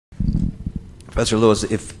Professor Lewis,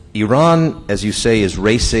 if Iran, as you say, is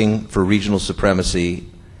racing for regional supremacy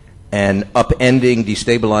and upending,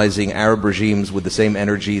 destabilizing Arab regimes with the same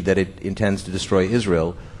energy that it intends to destroy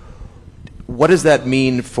Israel, what does that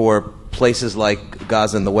mean for places like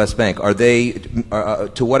Gaza and the West Bank? Are they,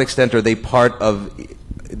 to what extent are they part of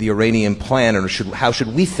the Iranian plan, or how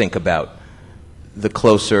should we think about the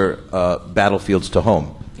closer battlefields to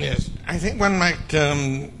home? Yes, I think one might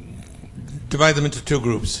divide them into two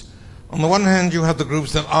groups. On the one hand, you have the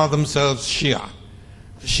groups that are themselves Shia.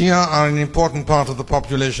 The Shia are an important part of the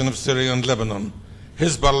population of Syria and Lebanon.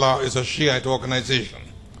 Hezbollah is a Shiite organization,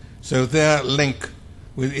 so their link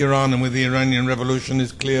with Iran and with the Iranian Revolution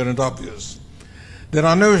is clear and obvious. There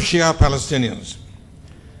are no Shia Palestinians.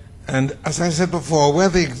 And as I said before, where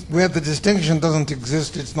the distinction doesn't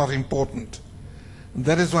exist, it's not important.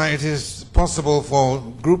 That is why it is possible for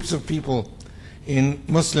groups of people in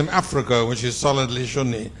Muslim Africa, which is solidly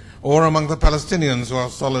Sunni, or among the Palestinians who are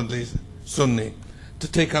solidly Sunni,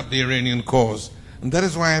 to take up the Iranian cause. And that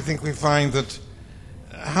is why I think we find that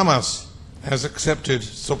Hamas has accepted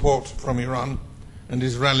support from Iran and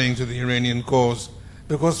is rallying to the Iranian cause,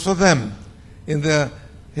 because for them, in their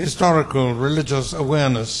historical religious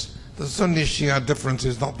awareness, the Sunni-Shia difference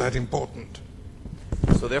is not that important.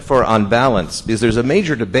 So therefore, on balance, because there's a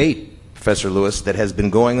major debate, Professor Lewis, that has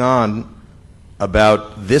been going on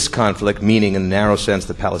about this conflict, meaning in the narrow sense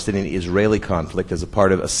the Palestinian-Israeli conflict as a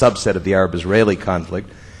part of a subset of the Arab-Israeli conflict,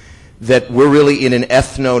 that we're really in an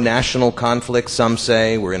ethno-national conflict, some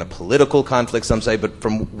say, we're in a political conflict, some say, but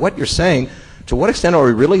from what you're saying, to what extent are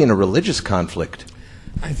we really in a religious conflict?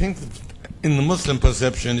 I think that in the Muslim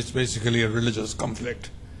perception, it's basically a religious conflict.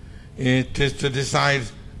 It is to decide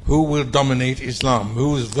who will dominate Islam,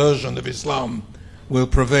 whose version of Islam will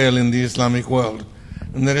prevail in the Islamic world.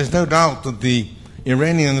 And there is no doubt that the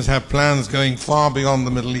Iranians have plans going far beyond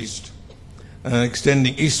the Middle East,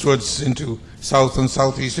 extending eastwards into South and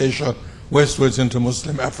Southeast Asia, westwards into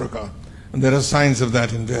Muslim Africa. And there are signs of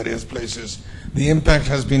that in various places. The impact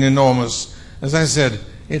has been enormous. As I said,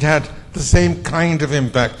 it had the same kind of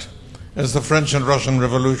impact as the French and Russian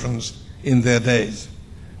revolutions in their days,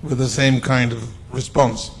 with the same kind of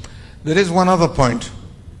response. There is one other point,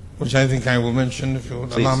 which I think I will mention, if you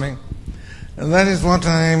would allow me. And that is what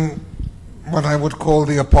I would call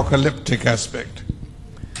the apocalyptic aspect.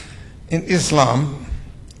 In Islam,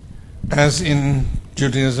 as in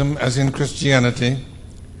Judaism, as in Christianity,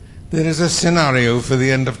 there is a scenario for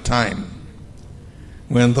the end of time,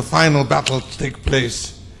 when the final battle takes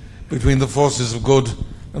place between the forces of good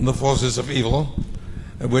and the forces of evil,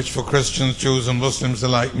 which for Christians, Jews, and Muslims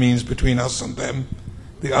alike means between us and them,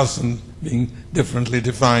 the us and being differently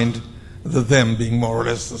defined, the them being more or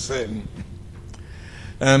less the same.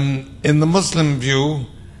 In the Muslim view,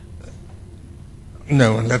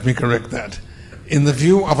 no, and let me correct that. In the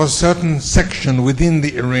view of a certain section within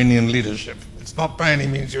the Iranian leadership, it's not by any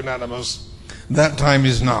means unanimous, that time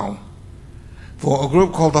is now. For a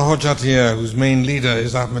group called the Hojatiyah, whose main leader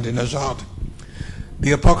is Ahmadinejad,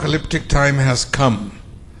 the apocalyptic time has come.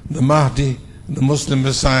 The Mahdi, the Muslim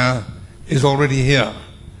Messiah, is already here.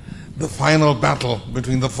 The final battle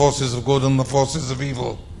between the forces of good and the forces of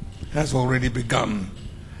evil has already begun.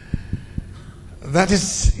 That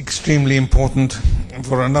is extremely important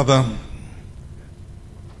for another,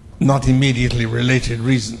 not immediately related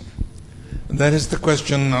reason. And that is the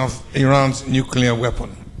question of Iran's nuclear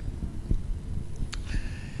weapon.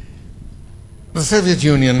 The Soviet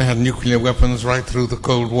Union had nuclear weapons right through the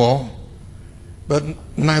Cold War, but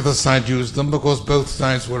neither side used them because both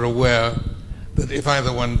sides were aware that if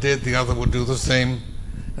either one did, the other would do the same,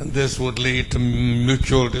 and this would lead to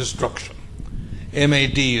mutual destruction.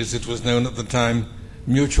 MAD, as it was known at the time,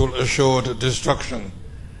 mutual assured destruction,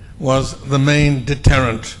 was the main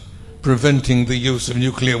deterrent preventing the use of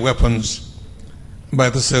nuclear weapons by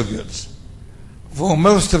the Soviets. For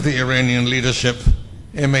most of the Iranian leadership,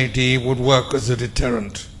 MAD would work as a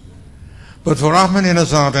deterrent. But for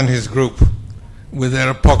Ahmadinejad and his group, with their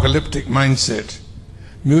apocalyptic mindset,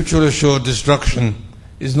 mutual assured destruction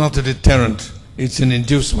is not a deterrent, it's an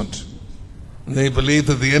inducement. They believe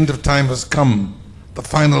that the end of time has come. The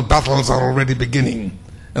final battles are already beginning,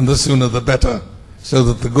 and the sooner the better, so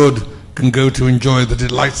that the good can go to enjoy the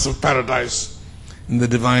delights of paradise in the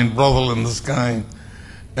divine brothel in the sky,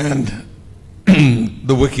 and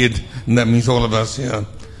the wicked, and that means all of us here,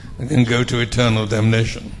 can go to eternal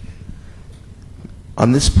damnation.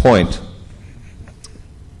 On this point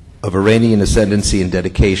of Iranian ascendancy and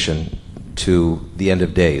dedication to the end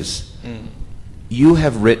of days, you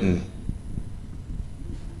have written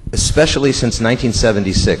especially since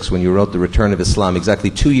 1976, when you wrote The Return of Islam, exactly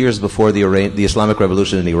 2 years before the Islamic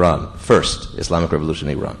Revolution in Iran, first Islamic Revolution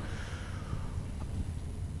in Iran.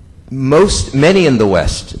 Many in the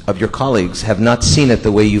West of your colleagues have not seen it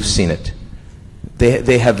the way you've seen it.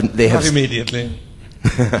 They have not immediately.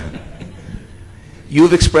 You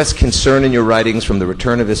have expressed concern in your writings, from The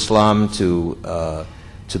Return of Islam to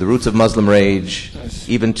The Roots of Muslim Rage, yes,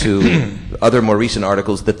 even to other more recent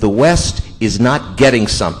articles, that the West is not getting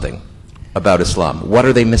something about Islam. What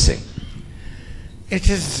are they missing? It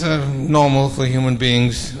is normal for human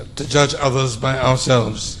beings to judge others by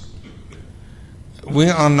ourselves. We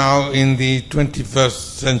are now in the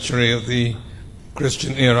 21st century of the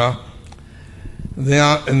Christian era. They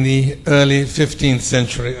are in the early 15th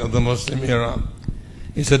century of the Muslim era.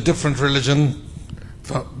 It's a different religion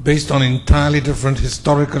based on entirely different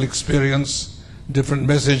historical experience, different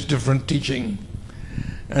message, different teaching.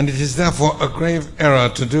 And it is therefore a grave error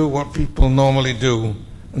to do what people normally do,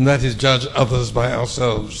 and that is judge others by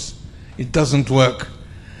ourselves. It doesn't work,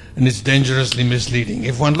 and it's dangerously misleading.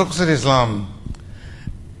 If one looks at Islam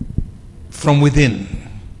from within,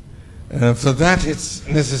 for that it's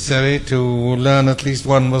necessary to learn at least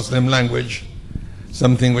one Muslim language,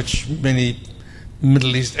 something which many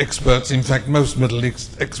Middle East experts, in fact most Middle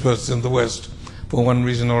East experts in the West, for one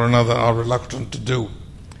reason or another are reluctant to do.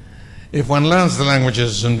 If one learns the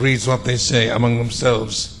languages and reads what they say among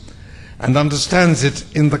themselves and understands it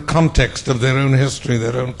in the context of their own history,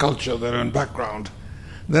 their own culture, their own background,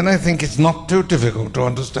 then I think it's not too difficult to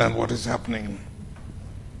understand what is happening.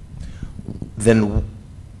 Then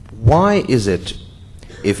why is it,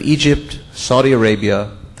 if Egypt, Saudi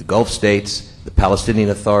Arabia, the Gulf states, the Palestinian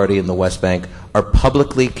Authority and the West Bank are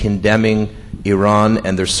publicly condemning Iran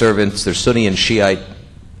and their servants, their Sunni and Shiite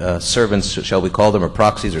servants, shall we call them, or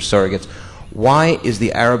proxies or surrogates, why is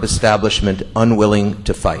the Arab establishment unwilling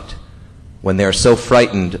to fight when they are so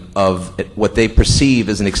frightened of what they perceive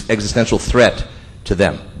as an existential threat to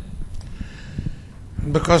them?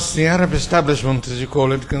 Because the Arab establishment, as you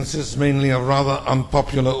call it, consists mainly of rather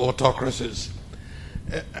unpopular autocracies.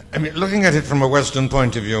 I mean, looking at it from a Western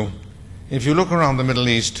point of view, if you look around the Middle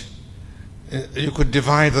East, you could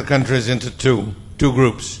divide the countries into two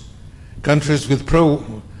groups. Countries with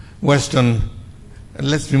pro-Western,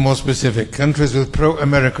 let's be more specific, countries with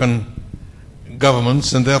pro-American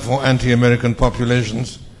governments and therefore anti-American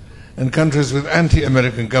populations, and countries with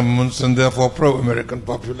anti-American governments and therefore pro-American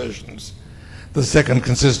populations. The second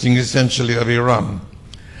consisting essentially of Iran.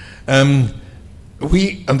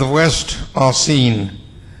 We and the West are seen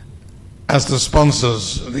as the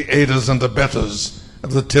sponsors, the aiders and abettors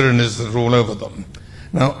of the tyrannies that rule over them.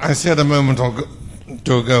 Now, I said a moment or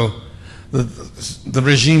two ago that the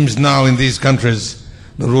regimes now in these countries,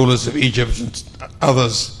 the rulers of Egypt and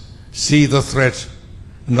others, see the threat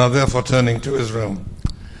and are therefore turning to Israel.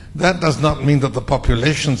 That does not mean that the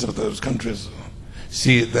populations of those countries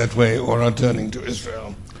see it that way or are turning to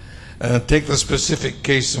Israel. Take the specific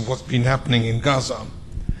case of what's been happening in Gaza.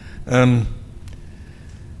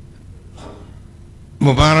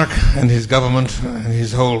 Mubarak and his government and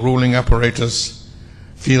his whole ruling apparatus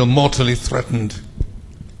feel mortally threatened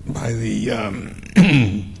by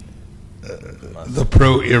the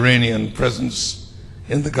pro-Iranian presence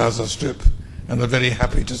in the Gaza Strip and are very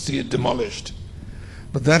happy to see it demolished.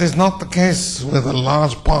 But that is not the case with a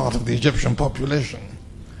large part of the Egyptian population.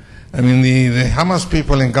 I mean, the Hamas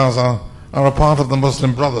people in Gaza are a part of the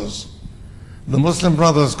Muslim Brothers. The Muslim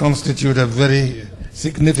Brothers constitute a very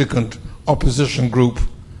significant opposition group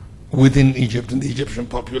within Egypt and the Egyptian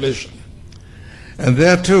population. And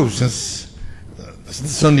there too, since the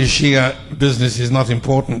Sunni-Shiite business is not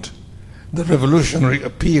important, the revolutionary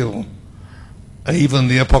appeal, even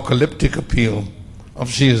the apocalyptic appeal of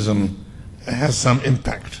Shiism, has some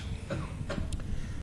impact.